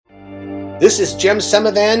This is Jim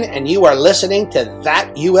Semivan, and you are listening to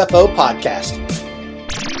That UFO Podcast.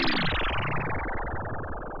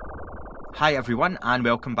 Hi everyone, and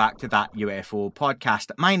welcome back to That UFO Podcast.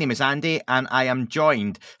 My name is Andy, and I am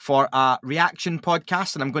joined for a reaction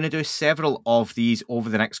podcast, and I'm going to do several of these over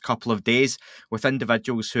the next couple of days with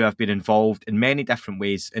individuals who have been involved in many different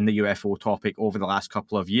ways in the UFO topic over the last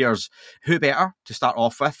couple of years. Who better to start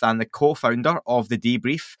off with than the co-founder of the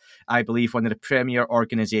DeBrief, I believe one of the premier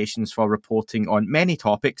organisations for reporting on many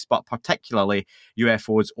topics, but particularly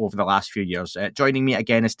UFOs over the last few years. Joining me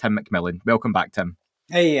again is Tim McMillan. Welcome back, Tim.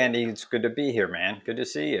 Hey, Andy, it's good to be here, man. Good to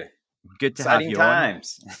see you. Good to Exciting have you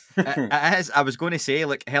times. on. It is. I was going to say,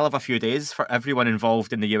 like, hell of a few days for everyone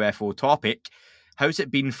involved in the UFO topic. How's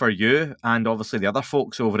it been for you and obviously the other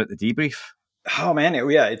folks over at the DeBrief? Oh man,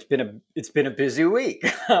 it's been a busy week.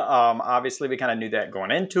 Obviously, we kind of knew that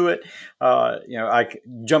going into it.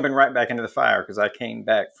 Jumping right back into the fire because I came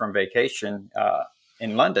back from vacation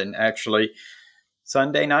in London actually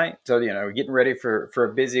Sunday night. So, getting ready for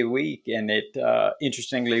a busy week. And it,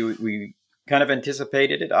 interestingly, we kind of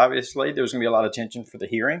anticipated it. Obviously, there was going to be a lot of attention for the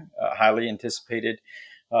hearing, highly anticipated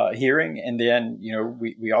hearing. And then,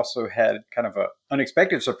 we also had kind of an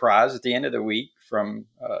unexpected surprise at the end of the week from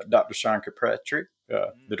Dr. Sean Kirkpatrick,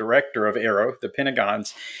 the director of AARO, the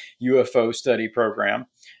Pentagon's UFO study program.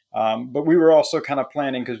 But we were also kind of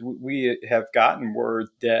planning because we have gotten word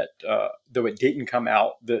that though it didn't come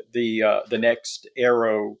out, the next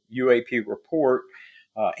AARO UAP report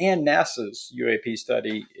and NASA's UAP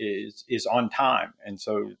study is on time, and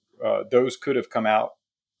so those could have come out.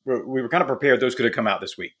 We were kind of prepared; those could have come out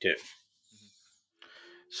this week too.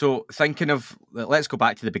 So, thinking of, let's go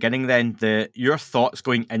back to the beginning then. Your thoughts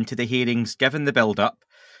going into the hearings, given the build-up.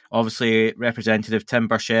 Obviously, Representative Tim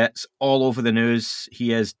Burchett's all over the news.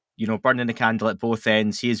 He is, burning the candle at both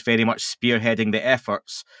ends. He is very much spearheading the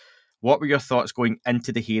efforts. What were your thoughts going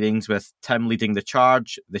into the hearings with Tim leading the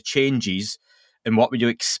charge, the changes, and what were you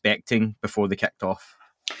expecting before they kicked off?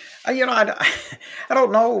 I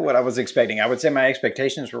don't know what I was expecting. I would say my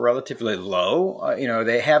expectations were relatively low.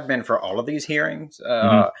 They have been for all of these hearings.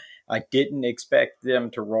 I didn't expect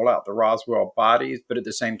them to roll out the Roswell bodies, but at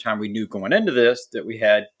the same time, we knew going into this that we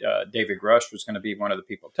had David Grush was going to be one of the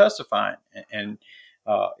people testifying, and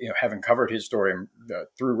having covered his story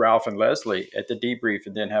through Ralph and Leslie at the DeBrief,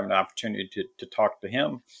 and then having an opportunity to talk to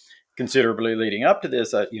him considerably leading up to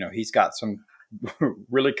this, he's got some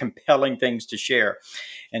really compelling things to share,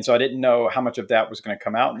 and so I didn't know how much of that was going to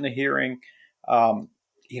come out in the hearing.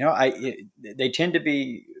 They tend to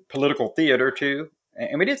be political theater too.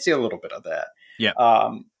 And we did see a little bit of that. Yeah.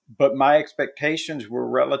 But my expectations were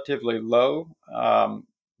relatively low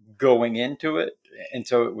going into it. And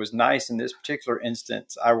so it was nice in this particular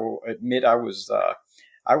instance. I will admit I was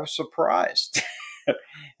surprised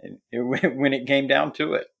when it came down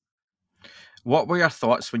to it. What were your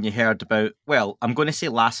thoughts when you heard about, well, I'm going to say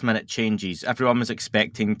last minute changes. Everyone was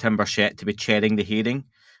expecting Tim Burchett to be chairing the hearing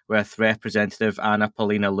with Representative Anna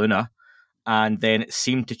Paulina Luna. And then it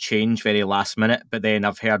seemed to change very last minute. But then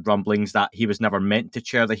I've heard rumblings that he was never meant to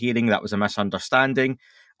chair the hearing. That was a misunderstanding.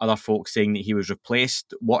 Other folks saying that he was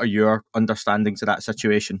replaced. What are your understandings of that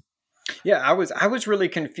situation? Yeah, I was really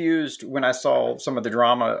confused when I saw some of the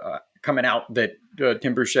drama coming out that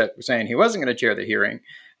Tim Burchett was saying he wasn't going to chair the hearing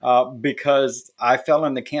because I fell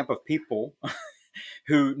in the camp of people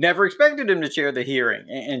who never expected him to chair the hearing.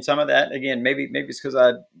 And some of that, again, maybe it's because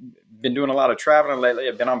I've been doing a lot of traveling lately.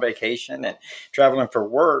 I've been on vacation and traveling for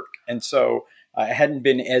work. And so I hadn't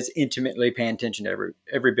been as intimately paying attention to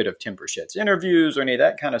every bit of Tim Burchett's interviews or any of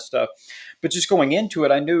that kind of stuff. But just going into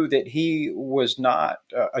it, I knew that he was not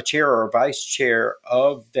a chair or a vice chair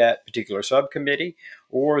of that particular subcommittee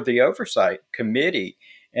or the oversight committee.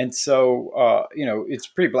 And so, it's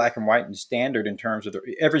pretty black and white and standard in terms of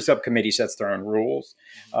every subcommittee sets their own rules.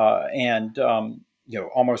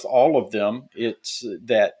 Almost all of them, it's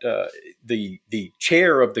that the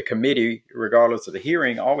chair of the committee, regardless of the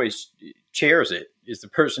hearing, always chairs it, is the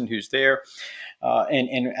person who's there.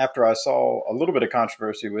 And after I saw a little bit of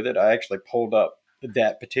controversy with it, I actually pulled up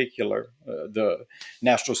that particular, the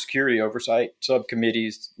National Security Oversight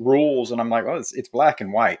Subcommittee's rules. And I'm like, it's black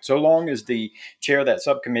and white. So long as the chair of that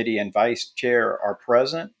subcommittee and vice chair are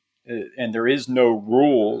present, and there is no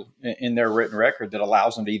rule in their written record that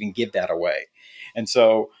allows them to even give that away. And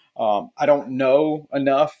so I don't know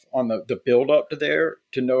enough on the build up to there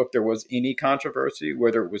to know if there was any controversy,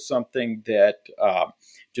 whether it was something that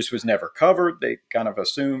just was never covered. They kind of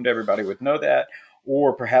assumed everybody would know that,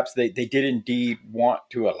 or perhaps they did indeed want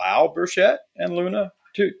to allow Burchett and Luna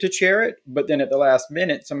to chair it. But then at the last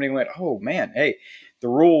minute, somebody went, oh man, hey, the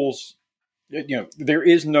rules there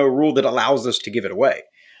is no rule that allows us to give it away.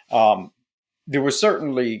 There was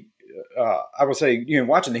certainly, I will say,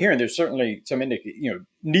 watching the hearing, there's certainly some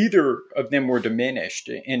neither of them were diminished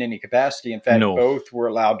in any capacity. In fact, No. both were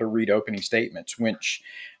allowed to read opening statements, which,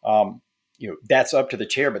 that's up to the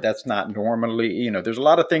chair, but that's not normally, there's a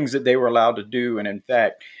lot of things that they were allowed to do. And in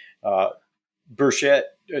fact, Burchett,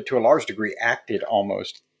 to a large degree, acted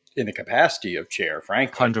almost in the capacity of chair,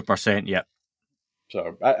 frankly. 100%, yep.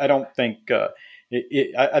 So I don't think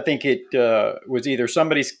I think it was either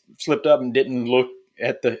somebody slipped up and didn't look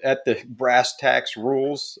at the brass tacks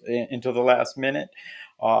rules until the last minute.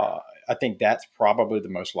 I think that's probably the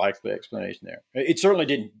most likely explanation there. It certainly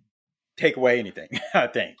didn't take away anything, I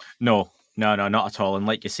think. No, not at all. And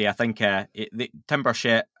like you say, I think Tim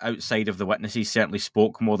Burchett, outside of the witnesses, certainly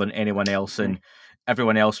spoke more than anyone else, and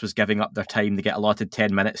everyone else was giving up their time. They get allotted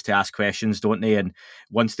 10 minutes to ask questions, don't they? And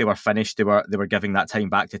once they were finished, they were giving that time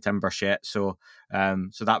back to Tim Burchett. So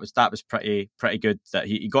that was pretty good that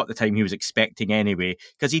he got the time he was expecting anyway,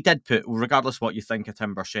 because he did put, regardless what you think of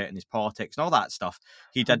Tim Burchett and his politics and all that stuff,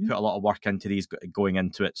 he did put a lot of work into these going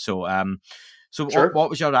into it. So sure.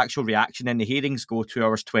 What was your actual reaction in the hearings? Go 2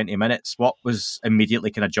 hours, 20 minutes. What was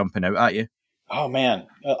immediately kind of jumping out at you? Oh man,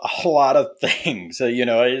 a lot of things. So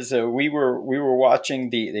we were watching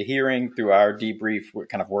the hearing through our DeBrief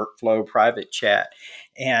kind of workflow private chat,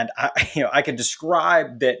 and I can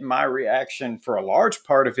describe that my reaction for a large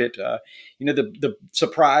part of it. The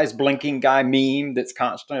surprise blinking guy meme that's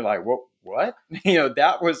constantly like, what?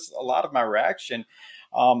 That was a lot of my reaction.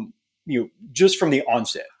 Just from the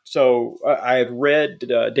onset. So I had read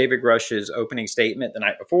David Rush's opening statement the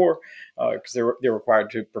night before because they're required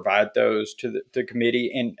to provide those to the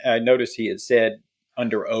committee. And I noticed he had said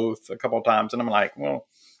under oath a couple of times. And I'm like, well,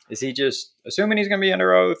 is he just assuming he's going to be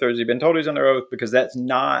under oath, or has he been told he's under oath? Because that's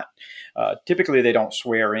not, typically they don't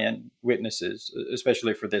swear in witnesses,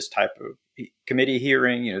 especially for this type of committee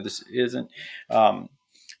hearing. This isn't.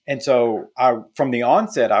 And so from the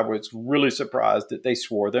onset, I was really surprised that they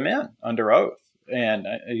swore them in under oath. And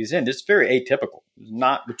again, this is very atypical. It's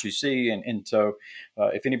not what you see. And so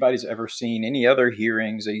if anybody's ever seen any other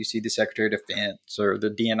hearings that you see the Secretary of Defense or the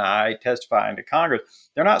DNI testifying to Congress,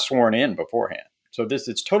 they're not sworn in beforehand. So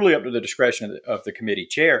it's totally up to the discretion of the committee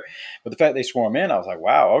chair. But the fact they swore him in, I was like,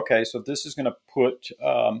 wow, okay, so this is going to put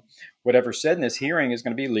whatever's said in this hearing is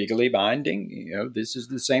going to be legally binding. This is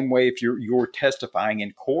the same way if you're testifying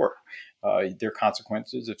in court. There are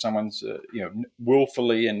consequences if someone's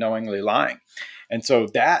willfully and knowingly lying. And so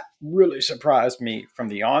that really surprised me from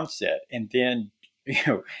the onset. And then,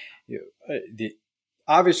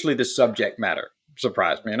 obviously the subject matter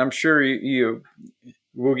surprised me. And I'm sure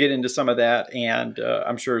we'll get into some of that, and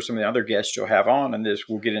I'm sure some of the other guests you'll have on this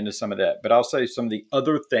will get into some of that. But I'll say some of the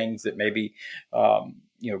other things that maybe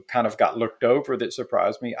kind of got looked over that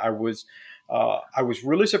surprised me. I was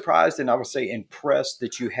really surprised, and I would say impressed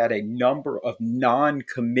that you had a number of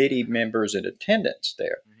non-committee members in attendance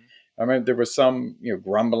there. Mm-hmm. I mean, there was some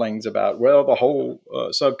grumblings about, well, the whole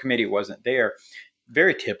subcommittee wasn't there.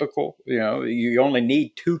 Very typical. You only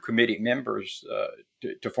need 2 committee members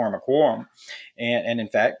to form a quorum. And in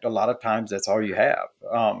fact, a lot of times that's all you have.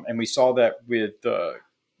 And we saw that with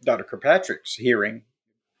Dr. Kirkpatrick's hearing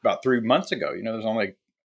about 3 months ago. There's only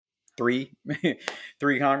three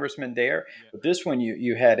congressmen there. Yeah. But this one,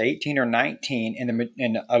 you had 18 or 19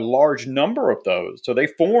 and a large number of those. So they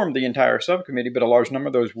formed the entire subcommittee, but a large number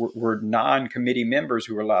of those were non-committee members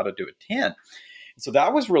who were allowed to attend. So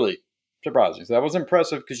that was really surprising. So that was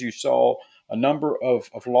impressive because you saw a number of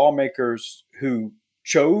lawmakers who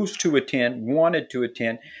chose to attend, wanted to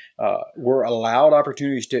attend, were allowed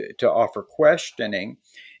opportunities to offer questioning.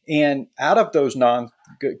 And out of those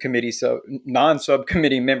non-subcommittee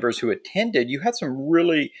members who attended, you had some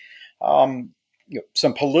really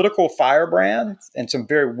some political firebrands and some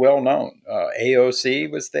very well-known.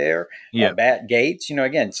 AOC was there. Yeah. Matt Gaetz.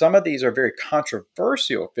 Again, some of these are very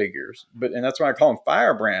controversial figures, and that's why I call them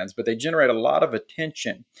firebrands. But they generate a lot of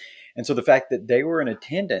attention, and so the fact that they were in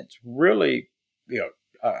attendance really,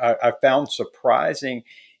 I found surprising,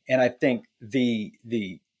 and I think the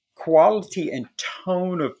quality and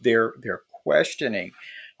tone of their questioning,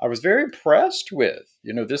 I was very impressed with.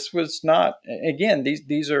 This was not, again,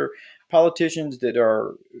 these are politicians that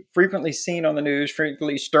are frequently seen on the news,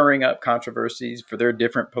 frequently stirring up controversies for their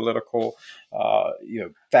different political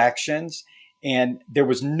factions. And there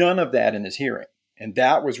was none of that in this hearing. And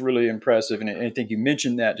that was really impressive. And I think you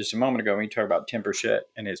mentioned that just a moment ago when you talk about Tim Burchett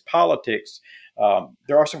and his politics.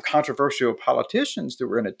 There are some controversial politicians that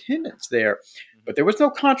were in attendance there, but there was no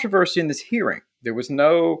controversy in this hearing. There was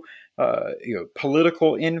no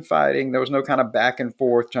political infighting. There was no kind of back and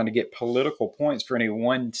forth trying to get political points for any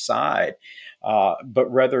one side,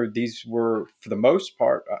 but rather these were, for the most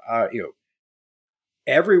part,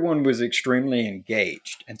 everyone was extremely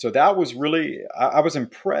engaged. And so that was really, I was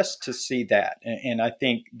impressed to see that. And I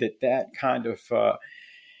think that kind of,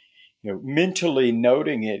 mentally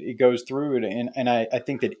noting it goes through it. And I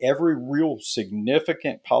think that every real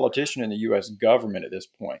significant politician in the U.S. government at this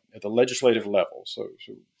point, at the legislative level, so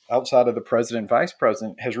outside of the president, vice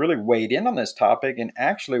president, has really weighed in on this topic and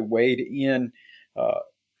actually weighed in,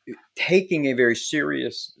 taking a very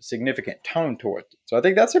serious, significant tone towards it. So I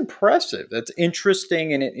think that's impressive. That's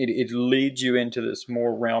interesting, and it leads you into this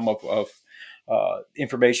more realm of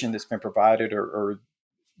information that's been provided or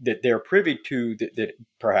that they're privy to that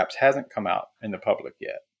perhaps hasn't come out in the public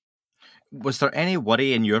yet. Was there any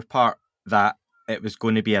worry in your part that it was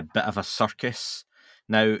going to be a bit of a circus?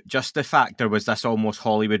 Now, just the fact there was this almost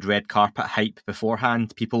Hollywood red carpet hype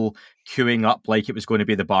beforehand, people queuing up like it was going to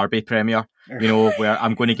be the Barbie premiere, where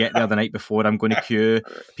I'm going to get there the night before, I'm going to queue.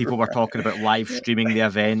 People were talking about live streaming the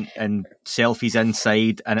event and selfies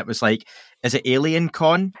inside, and it was like, is it Alien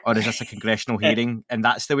Con or is this a congressional hearing? And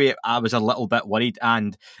that's the way I was a little bit worried.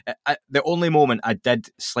 And the only moment I did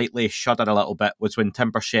slightly shudder a little bit was when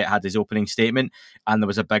Tim Burchett had his opening statement and there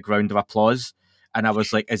was a big round of applause. And I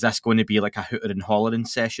was like, is this going to be like a hooter and hollering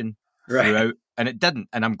session throughout? And it didn't.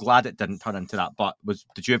 And I'm glad it didn't turn into that. But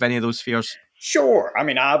did you have any of those fears? Sure. I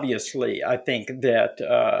mean, obviously, I think that,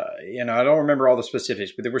 I don't remember all the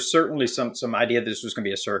specifics, but there was certainly some idea that this was going to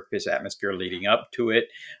be a circus atmosphere leading up to it.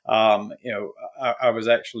 I was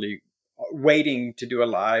actually waiting to do a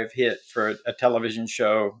live hit for a television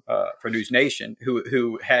show for News Nation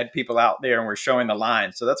who had people out there and were showing the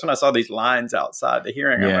lines. So that's when I saw these lines outside the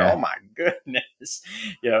hearing. I went, oh my goodness.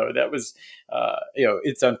 That was,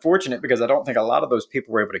 it's unfortunate because I don't think a lot of those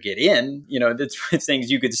people were able to get in. It's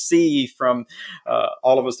things you could see from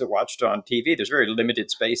all of us that watched on TV. There's very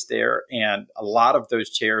limited space there. And a lot of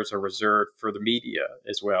those chairs are reserved for the media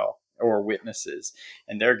as well, or witnesses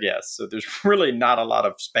and their guests. So there's really not a lot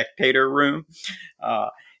of spectator room.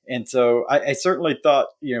 And so I certainly thought,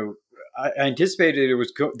 I anticipated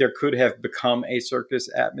there could have become a circus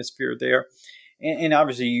atmosphere there. And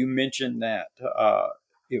obviously you mentioned that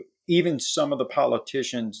even some of the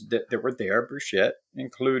politicians that were there, Burchett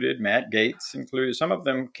included, Matt Gaetz included, some of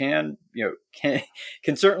them can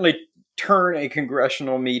certainly turn a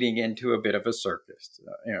congressional meeting into a bit of a circus,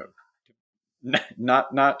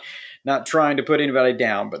 not trying to put anybody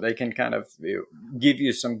down, but they can kind of give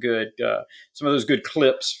you some of those good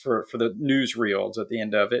clips for the newsreels at the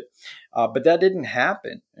end of it. But that didn't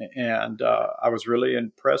happen. And I was really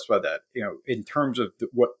impressed by that, in terms of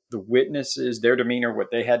what the witnesses, their demeanor,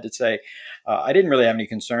 what they had to say. I didn't really have any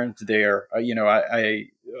concerns there. I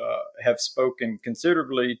have spoken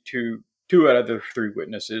considerably to two out of the three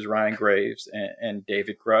witnesses, Ryan Graves and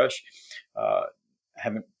David Grush.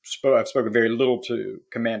 I've spoken very little to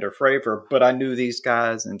Commander Fravor, but I knew these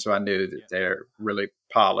guys, and so I knew that they're really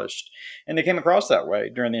polished, and they came across that way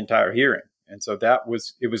during the entire hearing. And so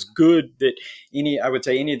it was good that any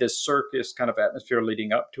of this circus kind of atmosphere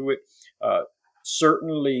leading up to it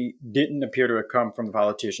certainly didn't appear to have come from the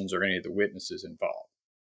politicians or any of the witnesses involved.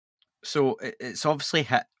 So it's obviously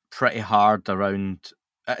hit pretty hard around.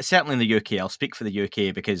 Certainly in the UK, I'll speak for the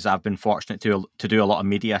UK because I've been fortunate to do a lot of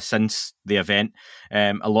media since the event.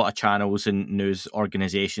 A lot of channels and news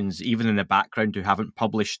organisations, even in the background, who haven't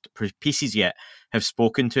published pieces yet, have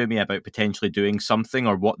spoken to me about potentially doing something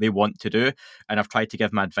or what they want to do. And I've tried to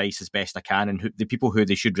give my advice as best I can, and the people who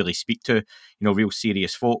they should really speak to, real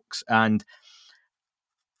serious folks. And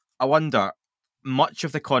I wonder, much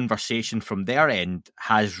of the conversation from their end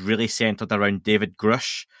has really centred around David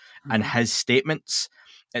Grush and his statements.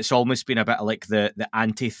 It's almost been a bit like the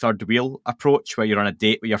anti-third wheel approach, where you're on a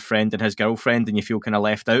date with your friend and his girlfriend and you feel kind of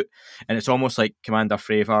left out. And it's almost like Commander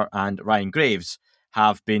Fravor and Ryan Graves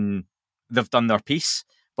they've done their piece,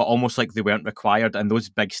 but almost like they weren't required. And those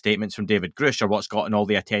big statements from David Grush are what's gotten all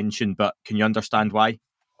the attention. But can you understand why?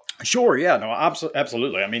 Sure. Yeah. No.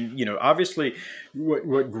 Absolutely. I mean, obviously,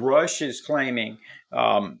 what Grush is claiming,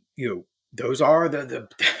 those are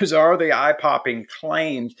the eye-popping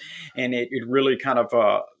claims, and it really kind of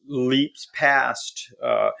leaps past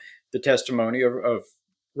the testimony of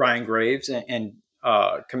Ryan Graves and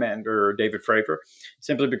Commander David Fravor,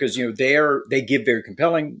 simply because they give very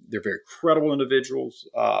compelling, they're very credible individuals.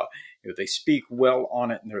 They speak well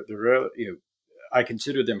on it, and they're I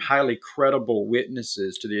consider them highly credible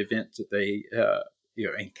witnesses to the events that they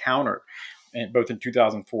encountered, and both in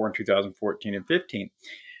 2004 and 2014 and 15.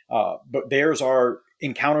 But theirs are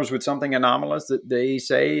encounters with something anomalous that they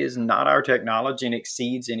say is not our technology and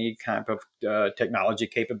exceeds any kind of technology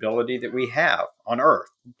capability that we have on Earth,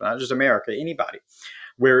 not just America, anybody.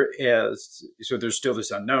 Whereas, so there's still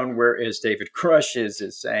this unknown. Whereas David Grush is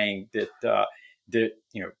saying that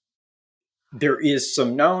there is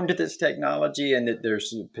some known to this technology, and that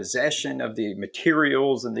there's possession of the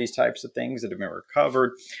materials and these types of things that have been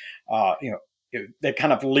recovered. That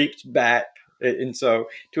kind of leaped back. And so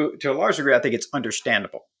to a large degree, I think it's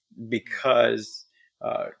understandable because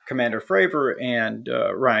Commander Fravor and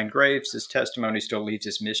Ryan Graves' testimony still leaves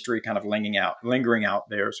this mystery kind of lingering out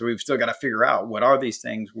there. So we've still got to figure out what are these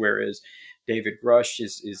things, whereas David Grush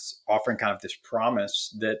is offering kind of this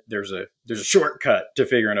promise that there's a shortcut to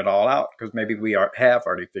figuring it all out, because maybe we have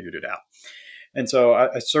already figured it out. And so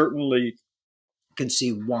I certainly can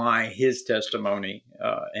see why his testimony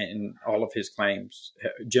and all of his claims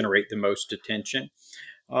generate the most attention.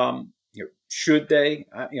 Should they?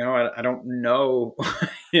 I don't know.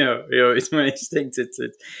 It's one of these things.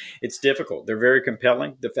 It's difficult. They're very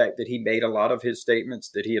compelling. The fact that he made a lot of his statements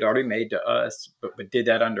that he had already made to us, but did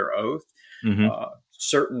that under oath,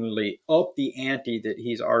 certainly up the ante that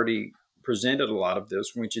he's already presented a lot of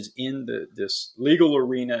this, which is in this legal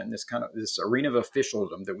arena and this arena of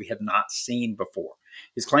officialdom that we have not seen before.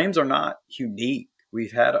 His claims are not unique.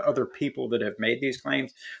 We've had other people that have made these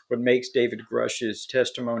claims. What makes David Grush's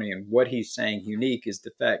testimony and what he's saying unique is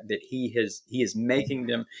the fact that he is making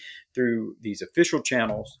them through these official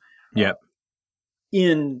channels.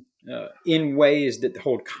 In ways that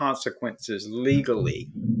hold consequences legally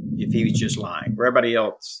if he's just lying. For everybody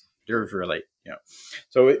else, there's really,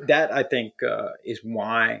 So that, I think, is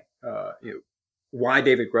why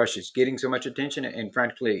David Grush is getting so much attention, and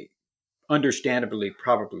frankly, understandably,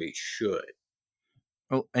 probably should.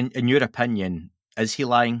 Well, in your opinion, is he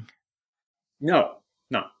lying? No.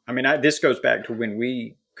 I mean, this goes back to when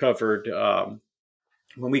we covered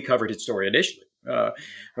his story initially.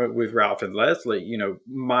 With Ralph and Leslie,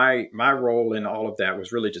 my role in all of that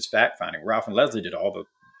was really just fact finding. Ralph and Leslie did all the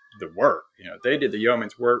work. They did the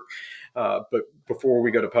yeoman's work. But before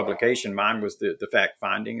we go to publication, mine was the fact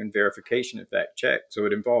finding and verification and fact check. So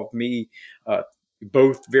it involved me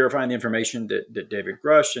both verifying the information that David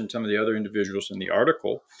Grush and some of the other individuals in the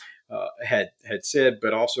article had said,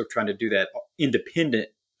 but also trying to do that independent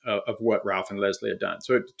of what Ralph and Leslie had done.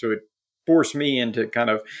 So it forced me into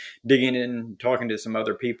kind of digging in and talking to some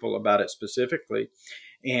other people about it specifically.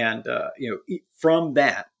 And, from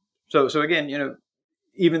that, so again,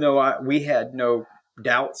 even though we had no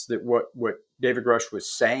doubts that what David Grush was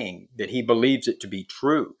saying, that he believes it to be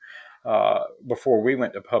true before we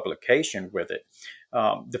went to publication with it,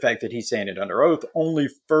 the fact that he's saying it under oath only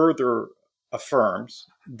further affirms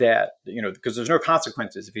that, because there's no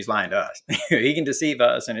consequences if he's lying to us. He can deceive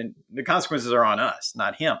us, and the consequences are on us,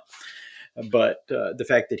 not him. But the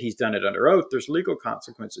fact that he's done it under oath, there's legal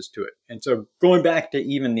consequences to it. And so going back to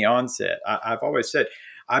even the onset, I've always said,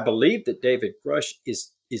 I believe that David Grush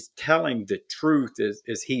is telling the truth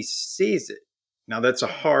as he sees it. Now, that's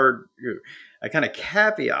I kind of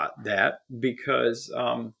caveat that because,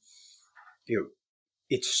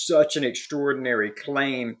 it's such an extraordinary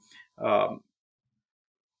claim.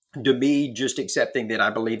 To me, just accepting that I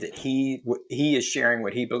believe that he is sharing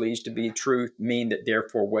what he believes to be truth mean that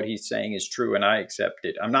therefore what he's saying is true, and I accept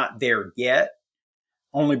it. I'm not there yet,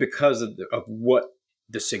 only because of what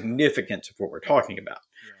the significance of what we're talking about.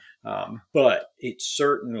 Yeah. But it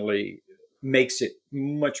certainly makes it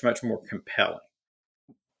much, much more compelling.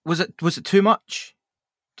 Was it too much?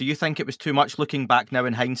 Do you think it was too much looking back now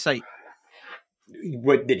in hindsight?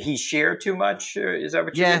 What, did he share too much? Is that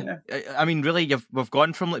what you're getting at? I mean, really, we've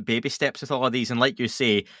gone from like baby steps with all of these, and like you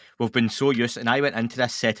say, we've been so used. And I went into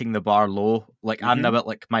this setting the bar low. Like I'm now at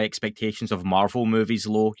like my expectations of Marvel movies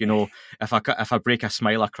low. If I break a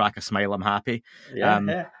smile, I crack a smile, I'm happy.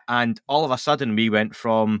 Yeah. And all of a sudden, we went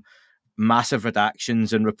from massive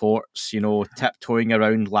redactions and reports, tiptoeing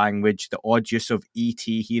around language, the odd use of ET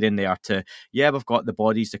here and there, to we've got the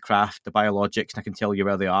bodies, the craft, the biologics, and I can tell you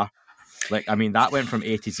where they are. Like, I mean, that went from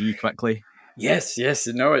A to Z quickly. Yes,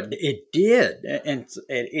 no, it did, and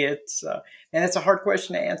it's a hard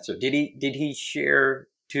question to answer. Did he share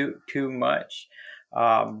too much?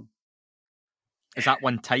 Is that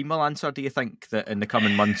one time we'll answer? Do you think that in the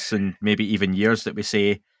coming months and maybe even years that we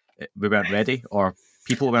say we weren't ready or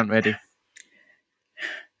people weren't ready?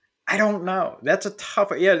 I don't know. That's a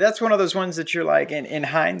tough. Yeah, that's one of those ones that you're like, in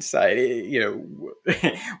hindsight,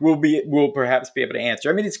 we'll perhaps be able to answer.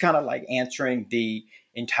 I mean, it's kind of like answering the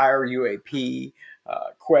entire UAP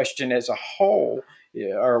question as a whole,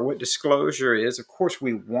 or what disclosure is. Of course,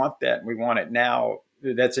 we want that, and we want it now.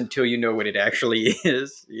 that's until you know what it actually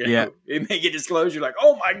is. Yeah. It make a disclosure like,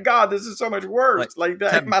 oh my God, this is so much worse. Like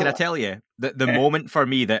that. Tim, can I tell you the moment for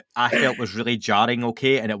me that I felt was really jarring?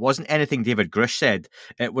 Okay, and it wasn't anything David Grush said.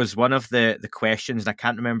 It was one of the questions, and I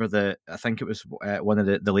can't remember I think it was one of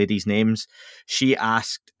the ladies' names. She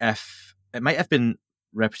asked if it might have been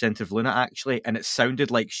Representative Luna actually, and it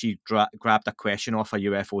sounded like she grabbed a question off a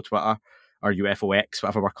UFO Twitter or UFO X,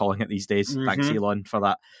 whatever we're calling it these days. Mm-hmm. Thanks, Elon, for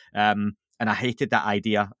that. And I hated that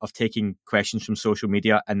idea of taking questions from social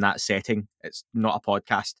media in that setting. It's not a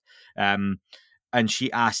podcast. And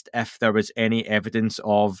she asked if there was any evidence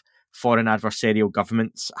of foreign adversarial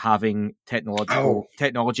governments having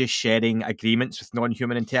technology sharing agreements with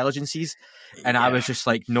non-human intelligences. And I was just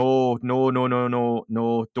like, no,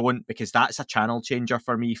 don't, because that's a channel changer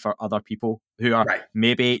for me, for other people who are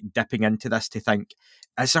maybe dipping into this to think,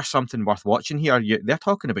 is there something worth watching here? They're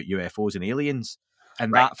talking about UFOs and aliens.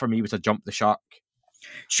 And that for me was a jump the shark.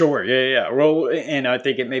 Sure. Yeah. Well, and I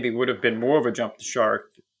think it maybe would have been more of a jump the shark,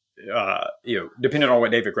 depending on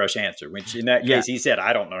what David Grush answered, which in that case, he said,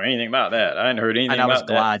 I don't know anything about that. I hadn't heard anything about that.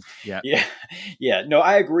 And I was glad. Yeah. No,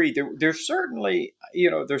 I agree. There's certainly,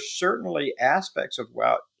 there's certainly aspects of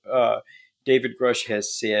what David Grush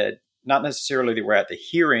has said, not necessarily that we're at the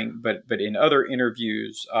hearing, but in other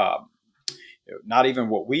interviews, not even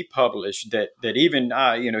what we published, that even,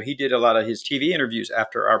 he did a lot of his TV interviews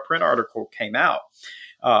after our print article came out.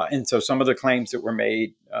 And so some of the claims that were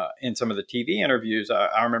made in some of the TV interviews,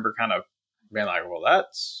 I remember kind of being like, well,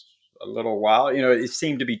 that's a little wild. It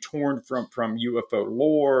seemed to be torn from UFO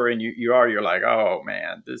lore. And you're like, oh,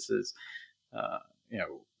 man, this is, the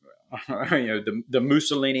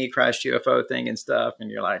Mussolini crashed UFO thing and stuff. And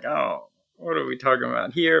you're like, oh, what are we talking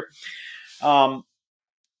about here?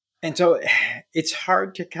 And so it's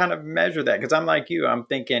hard to kind of measure that, because I'm like you, I'm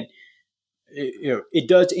thinking, it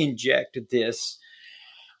does inject this.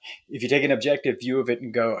 If you take an objective view of it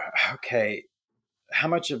and go, okay, how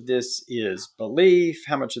much of this is belief?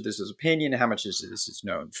 How much of this is opinion? How much of this is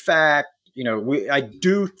known fact? I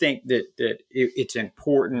do think that it's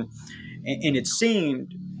important, and it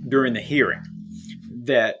seemed during the hearing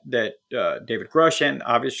that David Grush and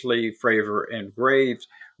obviously Fravor and Graves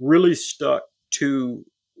really stuck to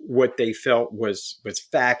what they felt was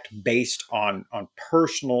fact based on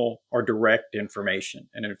personal or direct information.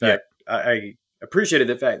 And in fact, I appreciated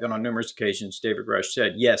the fact that on numerous occasions, David Grush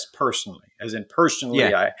said, yes, personally, as in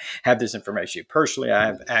personally, I have this information. Personally, I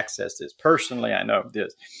have access to this. Personally, I know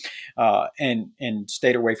this, and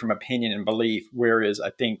stayed away from opinion and belief. Whereas I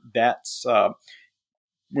think that's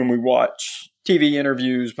when we watch TV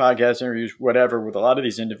interviews, podcast interviews, whatever, with a lot of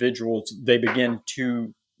these individuals, they begin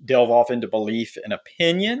to delve off into belief and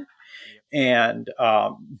opinion. And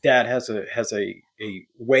that has a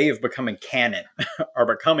way of becoming canon or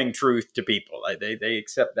becoming truth to people. Like they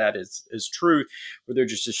accept that as truth, where they're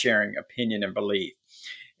just sharing opinion and belief.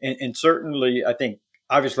 And certainly, I think,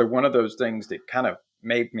 obviously, one of those things that kind of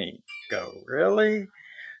made me go, really?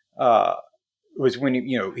 Was when,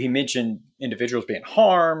 he mentioned individuals being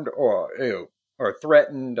harmed or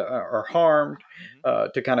threatened or harmed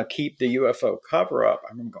to kind of keep the UFO cover up.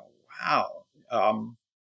 I remember going, wow.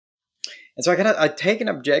 And so I take an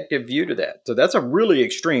objective view to that. So that's a really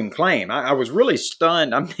extreme claim. I was really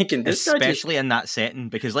stunned. I'm thinking this especially in that setting,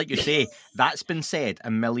 because like you say, that's been said a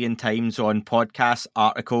million times on podcasts,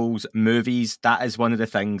 articles, movies. That is one of the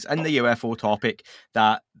things in the UFO topic,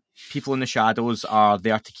 that people in the shadows are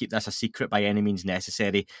there to keep this a secret by any means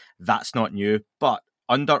necessary. That's not new. But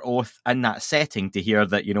under oath in that setting, to hear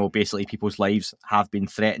that, basically people's lives have been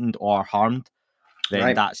threatened or harmed,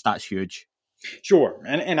 then that's huge. Sure.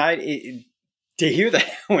 And to hear that,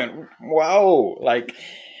 I went, wow.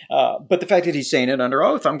 But the fact that he's saying it under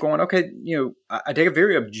oath, I'm going, okay, I take a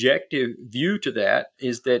very objective view to that,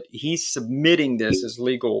 is that he's submitting this as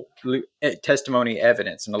legal testimony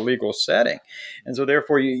evidence in a legal setting. And so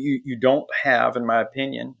therefore you don't have, in my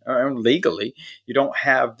opinion, legally, you don't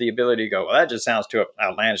have the ability to go, well, that just sounds too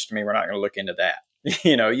outlandish to me. We're not going to look into that.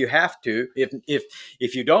 You have to.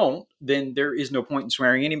 If you don't, then there is no point in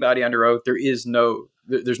swearing anybody under oath. There's no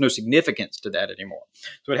significance to that anymore.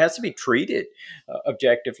 So it has to be treated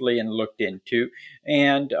objectively and looked into.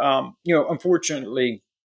 And unfortunately,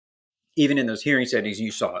 even in those hearing settings,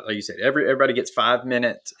 you saw it. Like you said, everybody gets 5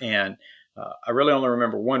 minutes, and I really only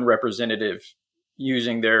remember one representative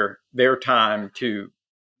using their time to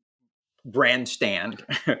grandstand,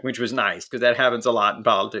 which was nice, because that happens a lot in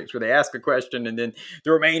politics, where they ask a question and then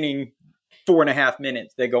the remaining 4.5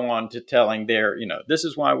 minutes they go on to telling their, this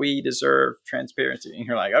is why we deserve transparency. And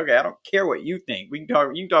you're like, okay, I don't care what you think. You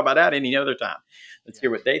can talk about that any other time. Let's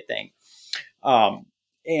hear what they think.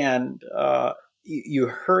 you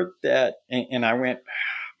heard that, and I went,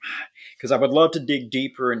 because I would love to dig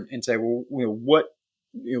deeper and say, well,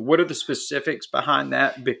 what are the specifics behind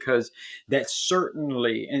that? Because that's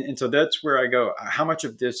certainly, and so that's where I go. How much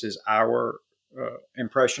of this is our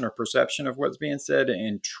impression or perception of what's being said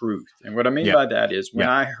and truth? And what I mean Yeah. by that is when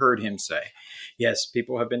Yeah. I heard him say, yes,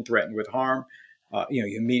 people have been threatened with harm. You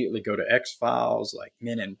immediately go to X-Files, like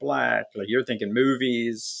Men in Black, like you're thinking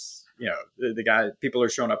movies, the guy, people are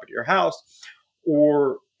showing up at your house.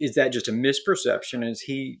 Or is that just a misperception? Is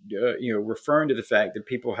he, referring to the fact that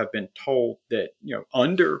people have been told that,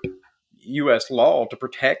 under U.S. law to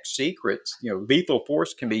protect secrets, lethal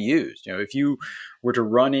force can be used. If you were to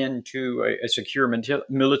run into a secure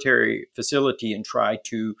military facility and try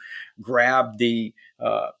to grab the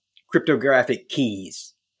cryptographic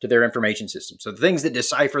keys to their information system, so the things that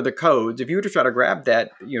decipher the codes, if you were to try to grab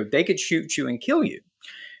that, they could shoot you and kill you.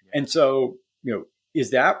 And so,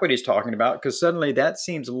 is that what he's talking about? Because suddenly that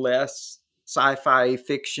seems less sci-fi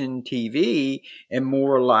fiction TV and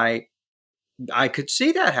more like I could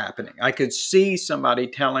see that happening. I could see somebody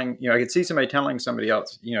telling, somebody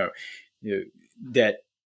else, that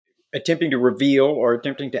attempting to reveal or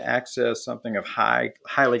attempting to access something of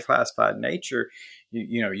highly classified nature,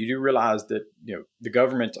 you do realize that, the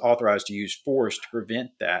government's authorized to use force to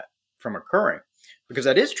prevent that from occurring, because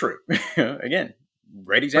that is true. Again,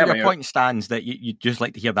 great example. But your point stands that you just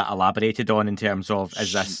like to hear that elaborated on in terms of,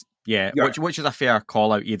 is this, which is a fair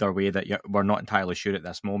call out either way, that we're not entirely sure at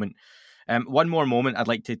this moment. One more moment I'd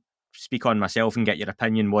like to speak on myself and get your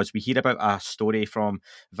opinion was, we hear about a story from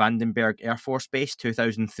Vandenberg Air Force Base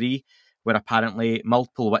 2003, where apparently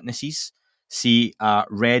multiple witnesses see a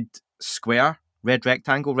red square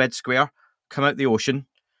come out the ocean,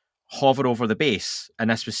 hover over the base, and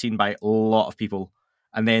this was seen by a lot of people.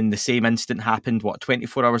 And then the same incident happened,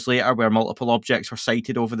 24 hours later, where multiple objects were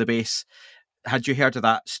sighted over the base. Had you heard of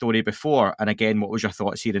that story before? And again, what was your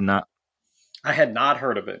thoughts hearing that? I had not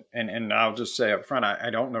heard of it. And I'll just say up front, I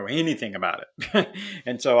don't know anything about it.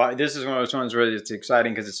 And so this is one of those ones where it's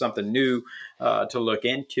exciting because it's something new to look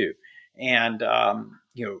into. And,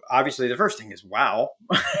 obviously the first thing is, wow,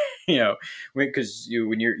 because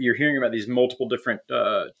when you're hearing about these multiple different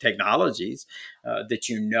technologies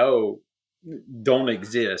that don't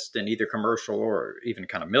exist in either commercial or even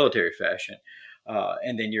kind of military fashion,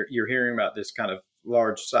 and then you're hearing about this kind of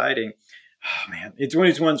large sighting. Oh man, it's one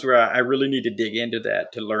of these ones where I really need to dig into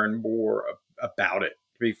that to learn more about it,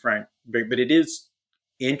 to be frank. But it is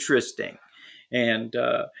interesting, and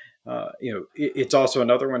it's also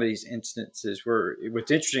another one of these instances where what's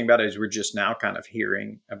interesting about it is we're just now kind of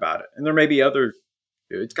hearing about it, and there may be other.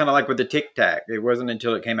 It's kind of like with the Tic Tac. It wasn't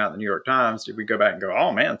until it came out in the New York Times did we go back and go,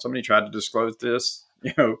 oh man, somebody tried to disclose this,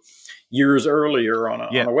 years earlier on a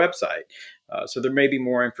website. So there may be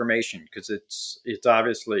more information because it's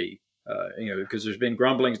obviously. Because there's been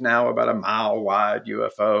grumblings now about a mile-wide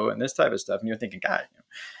UFO and this type of stuff. And you're thinking, God,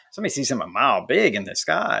 somebody sees something a mile big in the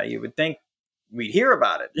sky, you would think we'd hear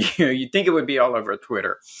about it. You'd think it would be all over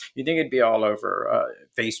Twitter. You'd think it'd be all over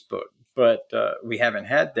Facebook. But we haven't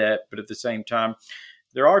had that. But at the same time,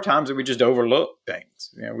 there are times that we just overlook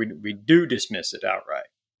things. We do dismiss it outright.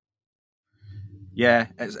 Yeah,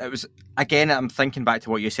 it was, again, I'm thinking back to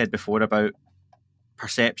what you said before about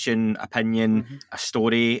perception, opinion, a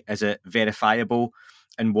story. Is it verifiable?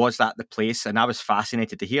 And was that the place? And I was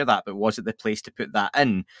fascinated to hear that, but was it the place to put that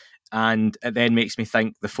in? And it then makes me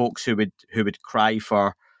think the folks who would cry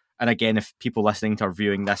for, and again, if people listening to or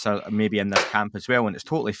viewing this are maybe in this camp as well, and it's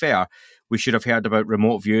totally fair, we should have heard about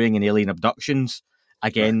remote viewing and alien abductions.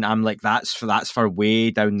 Again, right. I'm like, that's for way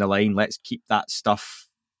down the line. Let's keep that stuff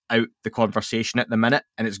out the conversation at the minute,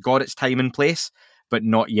 and it's got its time and place, but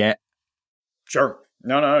not yet. Sure.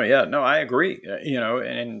 No, yeah, no, I agree.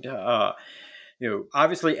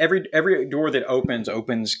 Obviously every door that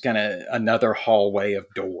opens kind of another hallway of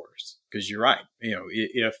doors. Because you're right.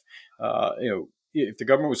 If the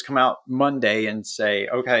government was to come out Monday and say,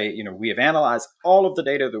 okay, we have analyzed all of the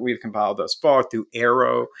data that we've compiled thus far through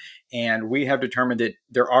Arrow, and we have determined that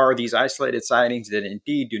there are these isolated sightings that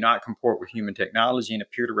indeed do not comport with human technology and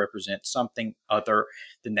appear to represent something other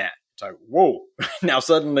than that. It's like, whoa, now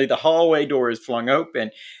suddenly the hallway door is flung open.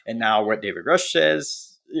 And now what David Rush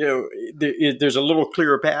says, there's a little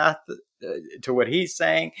clearer path to what he's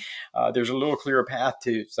saying. There's a little clearer path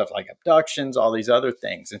to stuff like abductions, all these other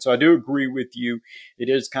things. And so I do agree with you. It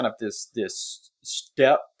is kind of this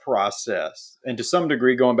step process. And to some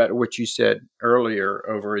degree, going back to what you said earlier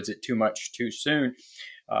over, is it too much too soon?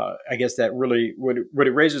 I guess that really, what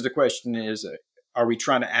it raises the question is, are we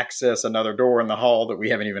trying to access another door in the hall that we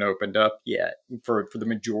haven't even opened up yet for the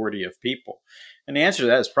majority of people? And the answer to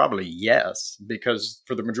that is probably yes, because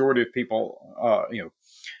for the majority of people,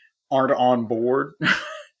 aren't on board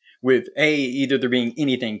with either there being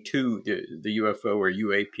anything to the UFO or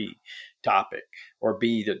UAP topic, or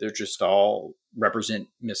B, that they're just all represent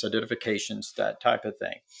misidentifications, that type of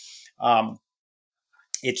thing.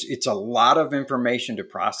 It's a lot of information to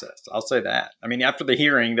process. I'll say that. I mean, after the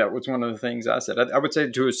hearing, that was one of the things I said. I would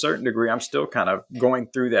say to a certain degree, I'm still kind of going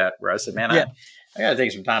through that, where I said, man, I got to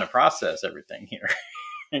take some time to process everything here.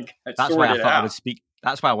 That's why I thought I would speak.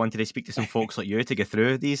 That's why I wanted to speak to some folks like you to go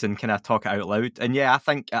through these and kind of talk it out loud. And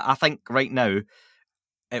I think right now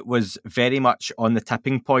it was very much on the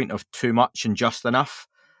tipping point of too much and just enough.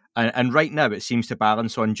 And right now it seems to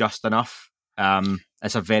balance on just enough.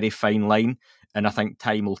 It's a very fine line. And I think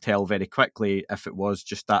time will tell very quickly if it was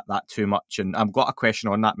just that too much. And I've got a question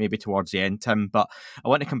on that maybe towards the end, Tim. But I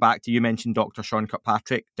want to come back to, you mentioned Dr. Sean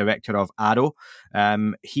Kirkpatrick, director of Arrow.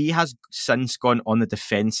 He has since gone on the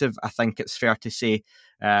defensive, I think it's fair to say,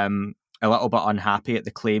 a little bit unhappy at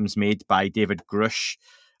the claims made by David Grush.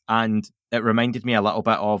 And it reminded me a little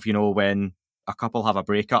bit of, when a couple have a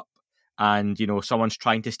breakup and, someone's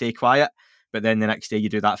trying to stay quiet, but then the next day you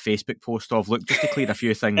do that Facebook post of, look, just to clear a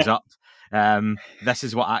few things up. This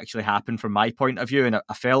is what actually happened from my point of view. And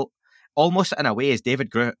I felt almost in a way as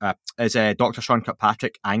Dr. Sean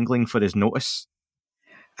Kirkpatrick angling for his notice.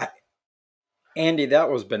 Andy, that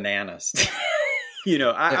was bananas.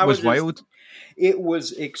 It was wild. It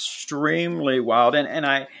was extremely wild. And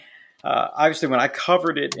I, obviously when I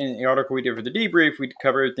covered it in the article we did for the debrief, we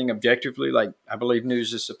cover everything objectively, like I believe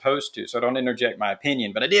news is supposed to. So I don't interject my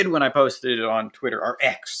opinion, but I did when I posted it on Twitter, or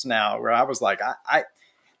X now, where I was like,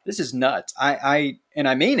 this is nuts. And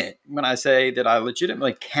I mean it when I say that I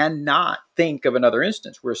legitimately cannot think of another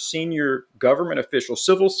instance where a senior government official,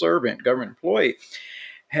 civil servant, government employee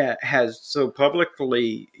has so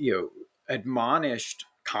publicly, admonished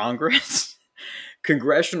Congress,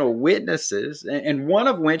 congressional witnesses, and one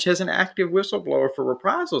of which has an active whistleblower for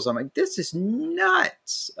reprisals. I'm like, this is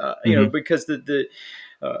nuts, because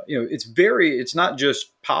it's not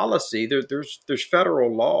just policy. There's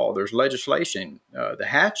federal law, there's legislation, the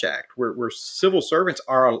Hatch Act, where civil servants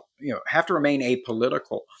are, have to remain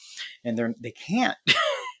apolitical, and they can't.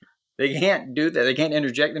 They can't do that. They can't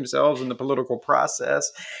interject themselves in the political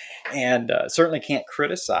process, and certainly can't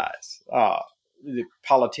criticize the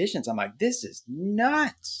politicians. I'm like, this is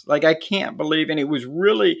nuts. Like, I can't believe. And it was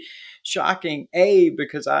really shocking,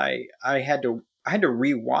 because I had to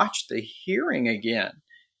rewatch the hearing again,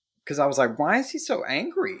 because I was like, why is he so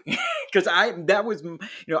angry? Because I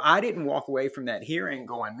didn't walk away from that hearing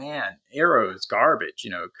going, man, Arrow is garbage.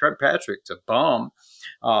 Kirkpatrick's a bum.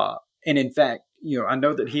 And in fact, I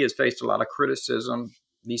know that he has faced a lot of criticism,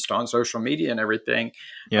 at least on social media and everything,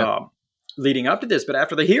 leading up to this. But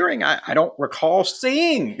after the hearing, I don't recall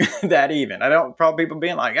seeing that even. I don't probably people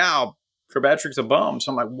being like, oh, Kirkpatrick's a bum.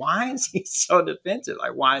 So I'm like, why is he so defensive?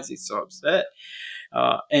 Like, why is he so upset?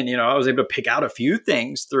 And I was able to pick out a few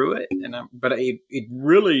things through it, but it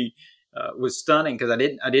really was stunning, because I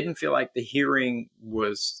didn't feel like the hearing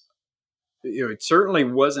was, it certainly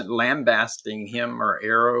wasn't lambasting him or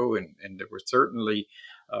Arrow, and there was certainly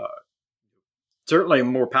a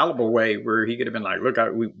more palatable way where he could have been like, look,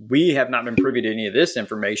 we have not been privy to any of this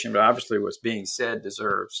information, but obviously what's being said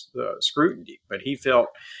deserves scrutiny. But he felt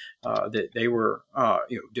that they were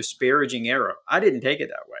disparaging Arrow. I didn't take it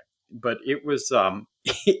that way. But it was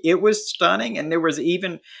it was stunning, and there was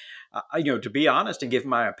even, to be honest and give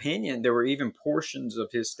my opinion, there were even portions of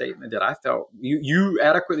his statement that I felt you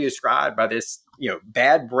adequately described by this,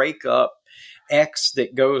 bad breakup X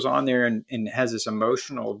that goes on there and has this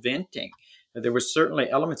emotional venting. There was certainly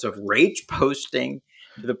elements of rage posting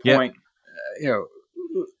to the point,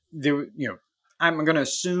 I'm going to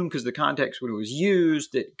assume, because the context when it was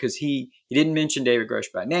used, that because he didn't mention David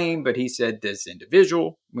Grush by name, but he said this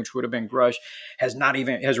individual, which would have been Grush,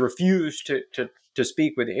 has refused to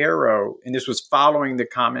speak with Arrow, and this was following the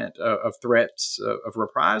comment of threats of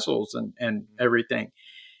reprisals and everything.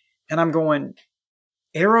 And I'm going,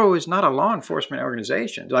 Arrow is not a law enforcement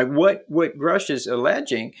organization. Like what Grush is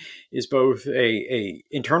alleging is both a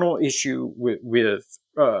internal issue with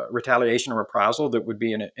retaliation or reprisal that would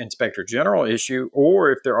be an inspector general issue,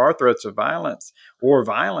 or if there are threats of violence,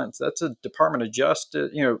 that's a Department of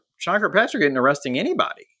Justice. Sean Kirkpatrick isn't arresting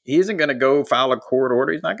anybody. He isn't going to go file a court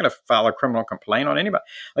order. He's not going to file a criminal complaint on anybody.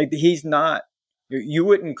 Like, he's not. You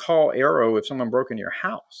wouldn't call Arrow if someone broke into your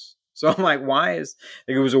house. So I'm like,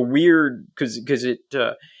 it was a weird, because it,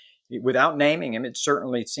 without naming him, it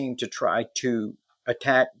certainly seemed to try to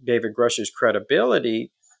attack David Grush's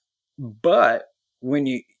credibility. But when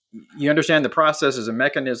you understand the processes and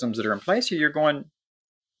mechanisms that are in place here,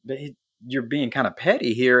 you're being kind of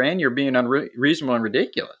petty here, and you're being unreasonable and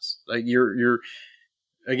ridiculous. Like you're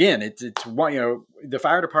again, it's one, the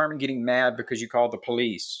fire department getting mad because you called the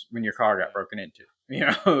police when your car got broken into.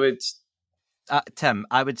 It's Tim,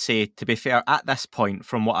 I would say, to be fair, at this point,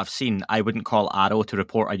 from what I've seen, I wouldn't call Arrow to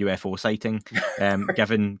report a UFO sighting,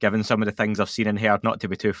 given some of the things I've seen and heard, not to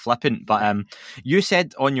be too flippant. But you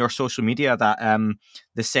said on your social media that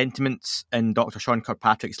the sentiments in Dr. Sean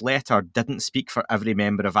Kirkpatrick's letter didn't speak for every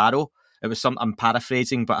member of Arrow. It was I'm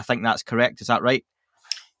paraphrasing, but I think that's correct. Is that right?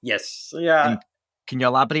 Yes. Yeah. And can you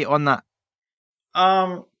elaborate on that?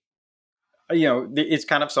 It's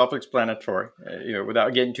kind of self-explanatory,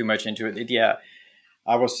 without getting too much into it. Yeah,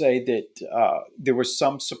 I will say that there was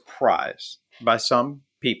some surprise by some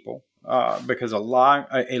people because a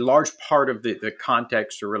large part of the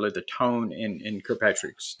context, or really the tone in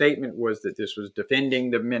Kirkpatrick's statement, was that this was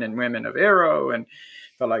defending the men and women of Arrow and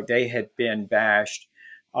felt like they had been bashed.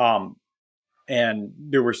 And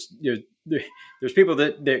there's people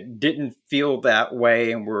that didn't feel that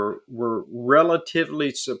way and were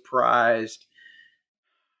relatively surprised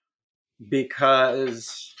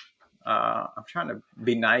because I'm trying to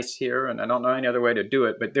be nice here, and I don't know any other way to do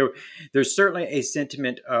it, but there's certainly a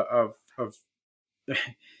sentiment of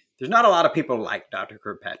there's not a lot of people like Dr.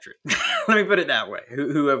 Kirkpatrick. Let me put it that way,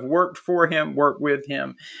 who have worked for him, worked with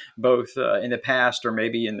him, both in the past or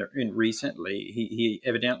maybe in recently. He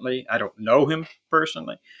evidently, I don't know him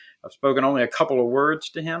personally. I've spoken only a couple of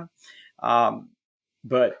words to him,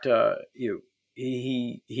 but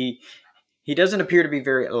he doesn't appear to be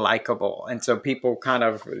very likable, and so people kind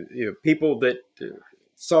of people that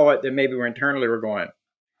saw it that maybe were going,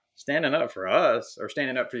 standing up for us or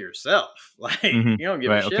standing up for yourself. Like, you don't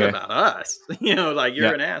give a shit about us. Like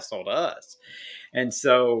you're an asshole to us. And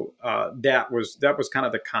so that was kind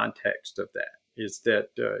of the context of that, is that,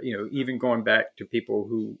 even going back to people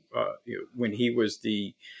who, when he was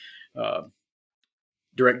the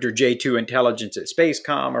director J2 intelligence at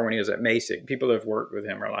Spacecom, or when he was at MASIC, people that have worked with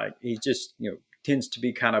him are like, he just, tends to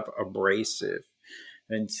be kind of abrasive.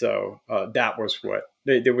 And so that was what,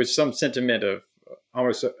 there was some sentiment of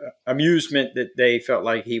almost amusement that they felt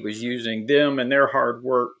like he was using them and their hard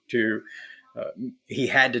work to, he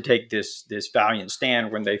had to take this valiant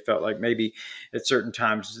stand when they felt like maybe at certain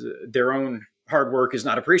times their own hard work is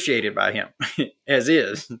not appreciated by him, as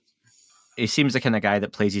is. He seems the kind of guy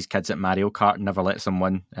that plays his kids at Mario Kart and never lets them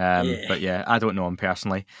win. But yeah, I don't know him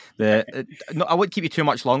personally. No, I won't keep you too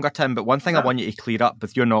much longer, Tim, but one thing I want you to clear up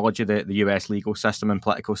with your knowledge of the US legal system and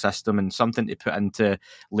political system, and something to put into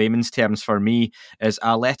layman's terms for me, is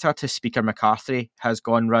a letter to Speaker McCarthy has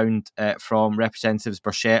gone round from Representatives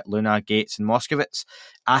Burchett, Luna, Gates and Moskowitz,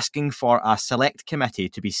 asking for a select committee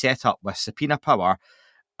to be set up with subpoena power.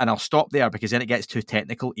 And I'll stop there because then it gets too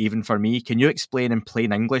technical, even for me. Can you explain in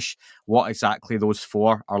plain English what exactly those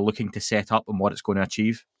four are looking to set up and what it's going to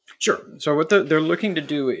achieve? Sure. So what they're looking to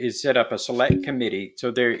do is set up a select committee.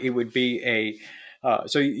 So it would be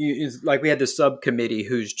like we had the subcommittee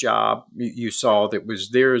whose job you saw that was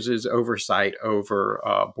theirs is oversight over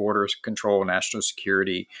borders control, national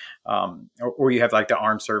security, or you have like the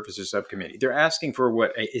armed services subcommittee. They're asking for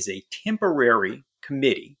what is a temporary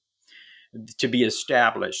committee to be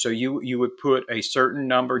established. So you would put a certain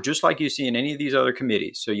number, just like you see in any of these other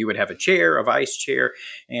committees. So you would have a chair, a vice chair,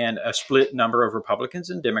 and a split number of Republicans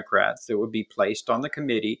and Democrats that would be placed on the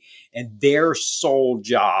committee. And their sole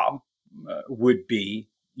job would be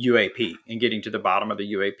UAP and getting to the bottom of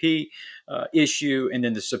the UAP issue. And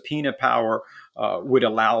then the subpoena power would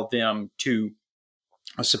allow them to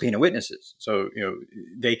subpoena witnesses. So,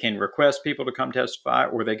 they can request people to come testify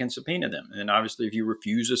or they can subpoena them. And obviously, if you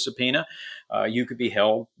refuse a subpoena, you could be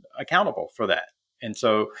held accountable for that. And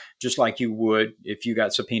so just like you would if you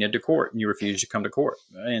got subpoenaed to court and you refuse to come to court.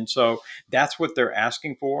 And so that's what they're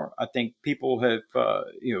asking for. I think people have,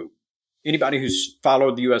 anybody who's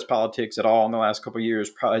followed the U.S. politics at all in the last couple of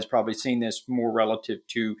years has probably seen this more relative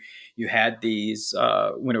to, you had these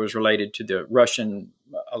when it was related to the Russian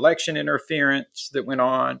election interference that went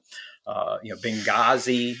on.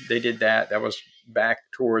 Benghazi, they did that. That was back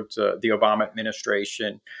towards the Obama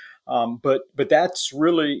administration. But that's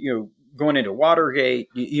really, going into Watergate,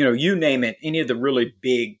 you name it, any of the really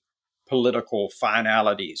big political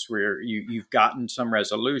finalities where you've gotten some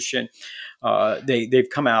resolution. They've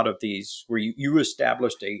come out of these where you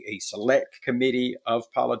established a select committee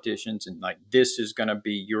of politicians and like, this is going to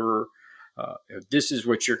be your, this is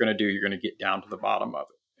what you're going to do. You're going to get down to the bottom of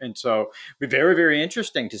it. And so it'll be very, very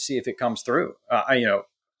interesting to see if it comes through.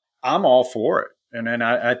 I'm all for it. And then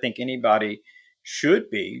I think anybody should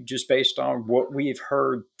be, just based on what we've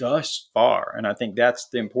heard thus far. And I think that's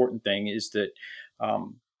the important thing, is that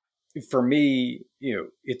for me,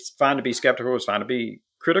 it's fine to be skeptical. It's fine to be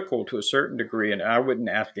critical to a certain degree. And I wouldn't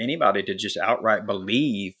ask anybody to just outright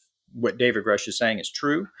believe what David Grush is saying is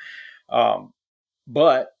true.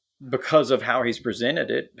 But because of how he's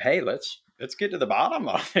presented it, hey, let's get to the bottom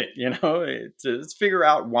of it. Let's figure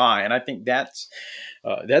out why. And I think that's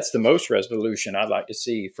the most resolution I'd like to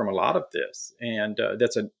see from a lot of this. And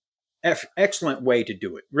that's an excellent way to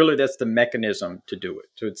do it. Really, that's the mechanism to do it.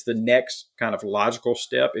 So it's the next kind of logical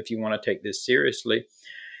step if you want to take this seriously.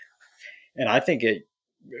 And I think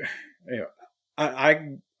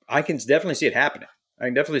I can definitely see it happening. I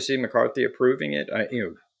can definitely see McCarthy approving it.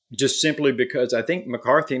 Just simply because I think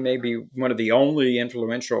McCarthy may be one of the only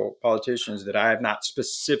influential politicians that I have not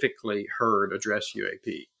specifically heard address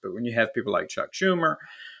UAP. But when you have people like Chuck Schumer,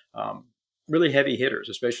 really heavy hitters,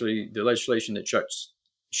 especially the legislation that Chuck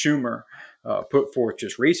Schumer put forth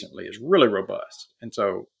just recently, is really robust. And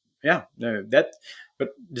so, but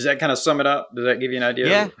does that kind of sum it up? Does that give you an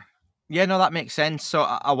idea? Yeah, no, that makes sense. So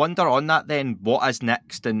I wonder on that then, what is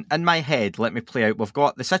next? And in my head, let me play out. We've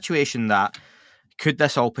got the situation that could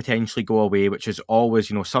this all potentially go away, which is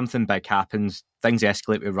always, something big happens, things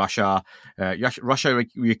escalate with Russia.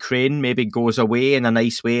 Ukraine maybe goes away in a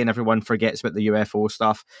nice way and everyone forgets about the UFO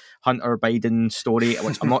stuff. Hunter Biden story,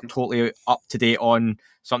 which I'm not totally up to date on,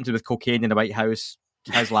 something with cocaine in the White House,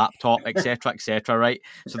 his laptop, etc., right?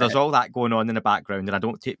 So there's all that going on in the background and I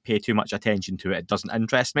don't pay too much attention to it. It doesn't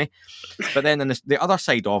interest me. But then on the other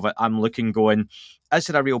side of it, I'm going, is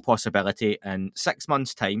there a real possibility in 6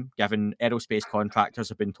 months' time, given aerospace contractors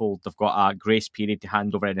have been told they've got a grace period to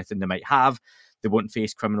hand over anything they might have, they won't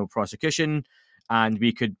face criminal prosecution, and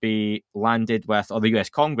we could be landed with, or the US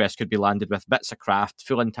Congress could be landed with bits of craft,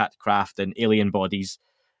 full intact craft and alien bodies.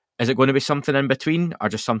 Is it going to be something in between or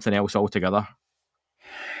just something else altogether?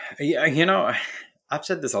 Yeah, I've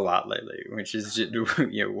said this a lot lately, which is,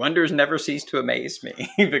 wonders never cease to amaze me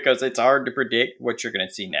because it's hard to predict what you're going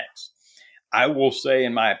to see next. I will say,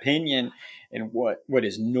 in my opinion, in what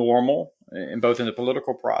is normal in both in the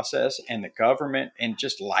political process and the government and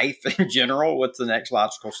just life in general, what's the next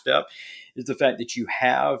logical step is the fact that you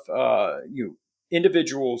have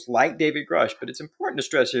individuals like David Grush, but it's important to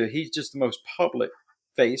stress here, he's just the most public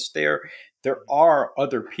face there. There are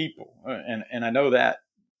other people, and I know that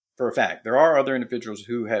for a fact. There are other individuals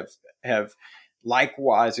who have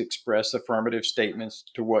likewise expressed affirmative statements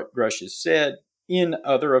to what Grush has said in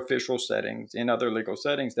other official settings, in other legal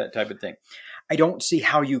settings, that type of thing. I don't see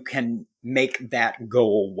how you can make that go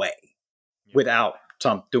away without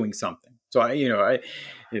doing something. So,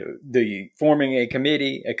 the forming a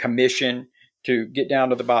committee, a commission to get down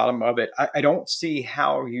to the bottom of it. I don't see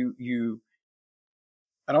how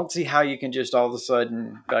I don't see how you can just all of a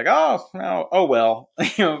sudden be like, oh well,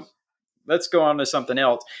 let's go on to something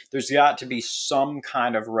else. There's got to be some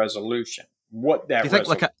kind of resolution. What that? Do you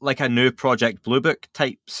think like a new Project Blue Book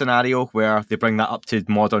type scenario where they bring that up to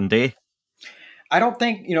modern day? I don't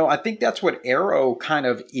think, I think that's what Arrow kind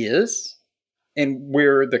of is, and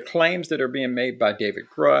where the claims that are being made by David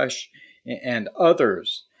Grush and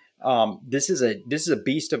others. This is a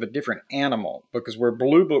beast of a different animal, because where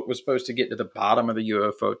Blue Book was supposed to get to the bottom of the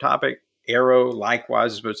UFO topic, Arrow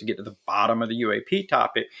likewise is supposed to get to the bottom of the UAP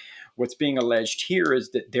topic. What's being alleged here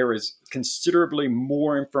is that there is considerably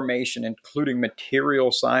more information, including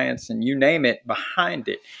material science and you name it, behind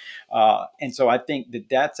it. And so I think that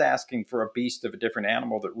that's asking for a beast of a different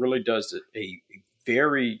animal that really does a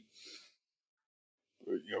very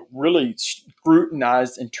really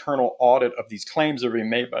scrutinized internal audit of these claims that are being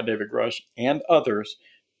made by David Grush and others,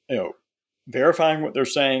 verifying what they're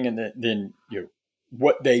saying and then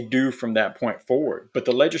what they do from that point forward. But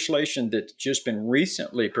the legislation that's just been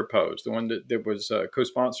recently proposed, the one that was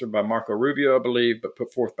co-sponsored by Marco Rubio, I believe, but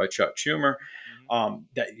put forth by Chuck Schumer,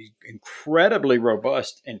 that is incredibly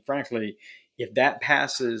robust. And frankly, if that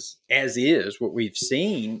passes as is, what we've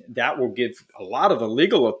seen, that will give a lot of the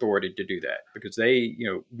legal authority to do that, because they,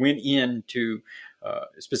 went into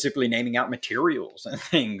specifically naming out materials and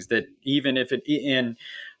things that even if it in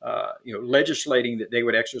legislating that they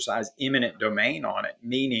would exercise eminent domain on it,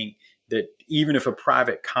 meaning that even if a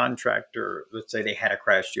private contractor, let's say they had a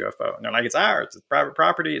crashed UFO, and they're like, it's ours, it's private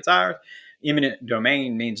property, it's ours. Eminent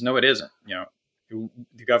domain means no, it isn't.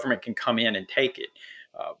 The government can come in and take it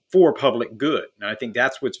for public good. And I think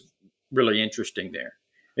that's what's really interesting there.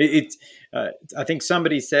 I think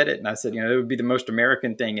somebody said it, and I said, it would be the most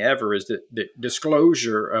American thing ever is that the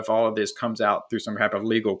disclosure of all of this comes out through some type of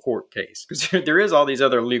legal court case, because there is all these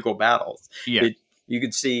other legal battles that you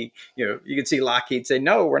could see Lockheed say,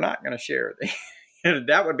 no, we're not going to share.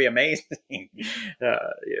 That would be amazing to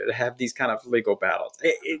have these kind of legal battles.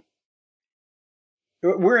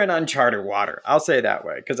 We're in uncharted water. I'll say it that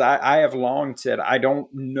way, because I have long said I don't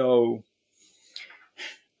know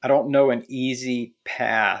an easy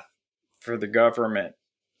path for the government,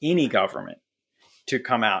 any government, to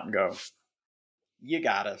come out and go, you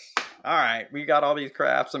got us. All right, we got all these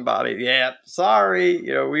crafts and bodies. Yeah, sorry,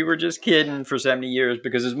 we were just kidding for 70 years.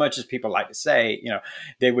 Because as much as people like to say,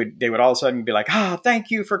 they would all of a sudden be like, thank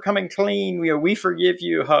you for coming clean. We forgive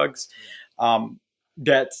you, hugs.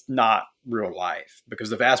 That's not real life,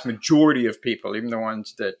 because the vast majority of people, even the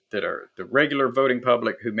ones that are the regular voting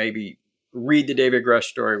public, who maybe read the David Grush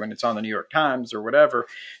story when it's on the New York Times or whatever,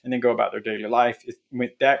 and then go about their daily life,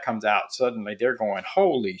 when that comes out, suddenly they're going,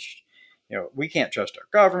 holy we can't trust our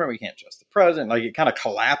government. We can't trust the president. Like, it kind of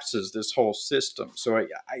collapses this whole system. So,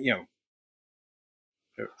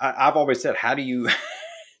 I've always said, how do you,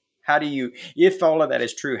 if all of that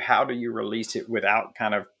is true, how do you release it without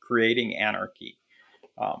kind of creating anarchy?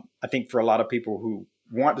 I think for a lot of people who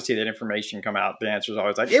want to see that information come out, the answer is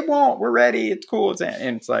always like, it won't, we're ready, it's cool.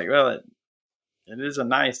 And it's like, well, it is a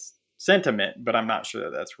nice sentiment, but I'm not sure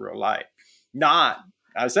that that's real life.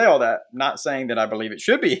 I say all that, not saying that I believe it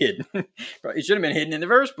should be hidden, but it should have been hidden in the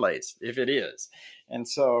first place if it is. And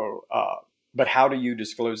so, but how do you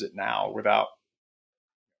disclose it now without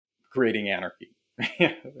creating anarchy?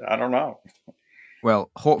 I don't know.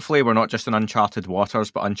 Well, hopefully we're not just in uncharted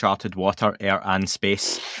waters, but uncharted water, air, and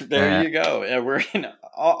space. There you go. Yeah, we're in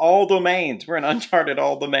all domains. We're in uncharted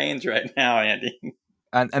all domains right now, Andy.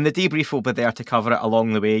 And the debrief will be there to cover it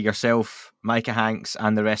along the way. Yourself, Micah Hanks,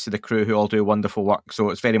 and the rest of the crew, who all do wonderful work. So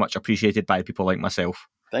it's very much appreciated by people like myself.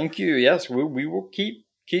 Thank you. Yes, we will keep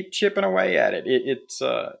chipping away at it. It's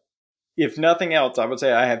if nothing else, I would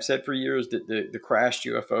say I have said for years that the crashed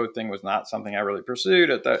UFO thing was not something I really pursued.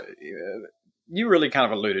 You really kind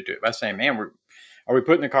of alluded to it by saying, man, are we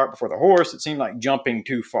putting the cart before the horse? It seemed like jumping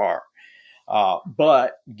too far.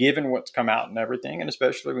 But given what's come out and everything, and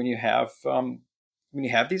especially when you have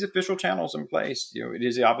these official channels in place, it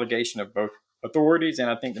is the obligation of both authorities and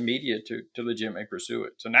I think the media to legitimately pursue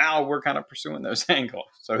it. So now we're kind of pursuing those angles.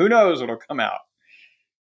 So who knows what'll come out.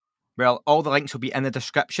 Well, all the links will be in the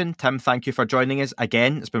description. Tim, thank you for joining us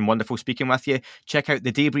again. It's been wonderful speaking with you. Check out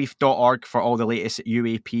thedebrief.org for all the latest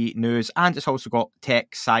UAP news. And it's also got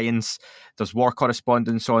tech, science, there's war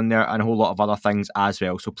correspondence on there, and a whole lot of other things as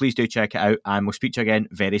well. So please do check it out, and we'll speak to you again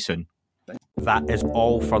very soon. That is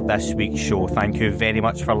all for this week's show. Thank you very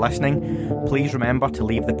much for listening. Please remember to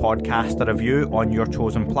leave the podcast a review on your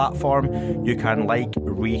chosen platform. You can like,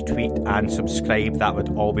 retweet and subscribe. That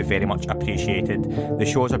would all be very much appreciated. The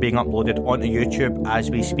shows are being uploaded onto YouTube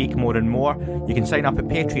as we speak more and more. You can sign up at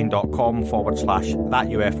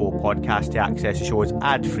patreon.com/thatUFO podcast to access the shows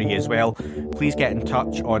ad-free as well. Please get in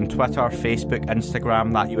touch on Twitter, Facebook,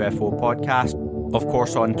 Instagram, That UFO Podcast. Of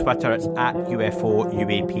course, on Twitter, it's at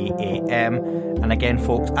UFOUAPAM. And again,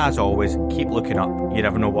 folks, as always, keep looking up. You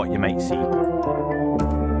never know what you might see.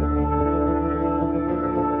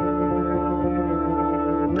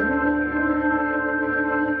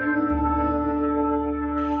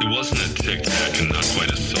 It wasn't a tic-tac and not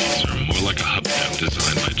quite a saucer, more like a hubcap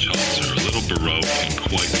designed by Chaucer, a little baroque and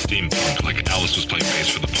quite steampunk, like Alice was playing bass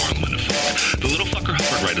for the Parliament of Folk. The little fucker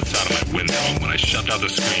hovered right outside of my window, and when I shoved out the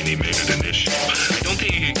screen, he made it an issue. I don't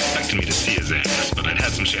think he expected me to see his ass, but I'd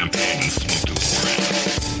had some champagne and smoked a little around.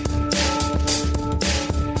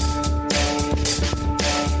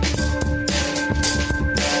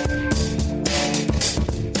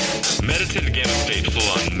 Meditative gamma state full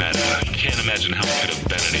on meta. You can't imagine how it could have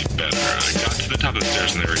been any better. I got to the top of the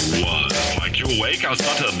stairs and there he was. Like, you awake? I was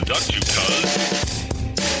about to abduct you, cuz.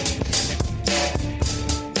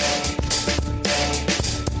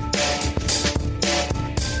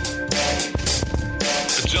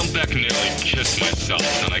 I jumped back and nearly kissed myself,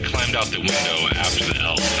 and I climbed out the window after the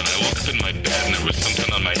elf, and I woke up in my bed and there was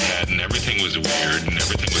something on my head and everything was weird and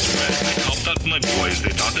everything was red. And I called out to my boys.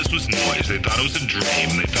 They thought this was noise. They thought it was a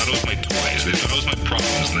dream. They thought it was my toys. They thought it was my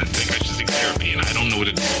problems, and they think I should seek therapy, and I don't know what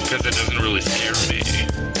to do because it doesn't really scare me.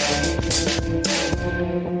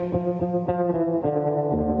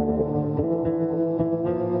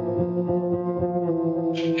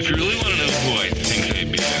 If you really want to know who I think may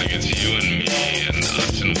be, I think it's you and me and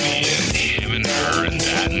us and we and him and her and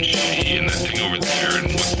that and she and that thing over there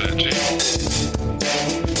and what's that, Jake?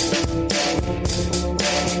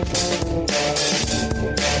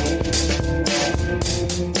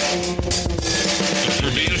 But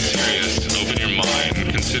for being serious, open your mind,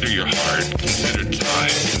 consider your heart, consider time,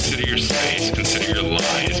 consider your space, consider your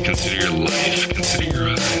lies, consider your life, consider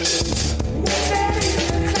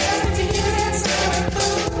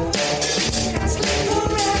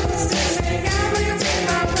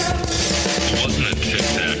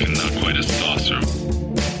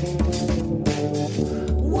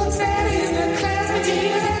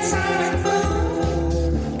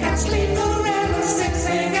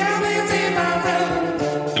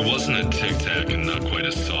tic-tac and not quite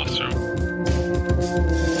a saucer.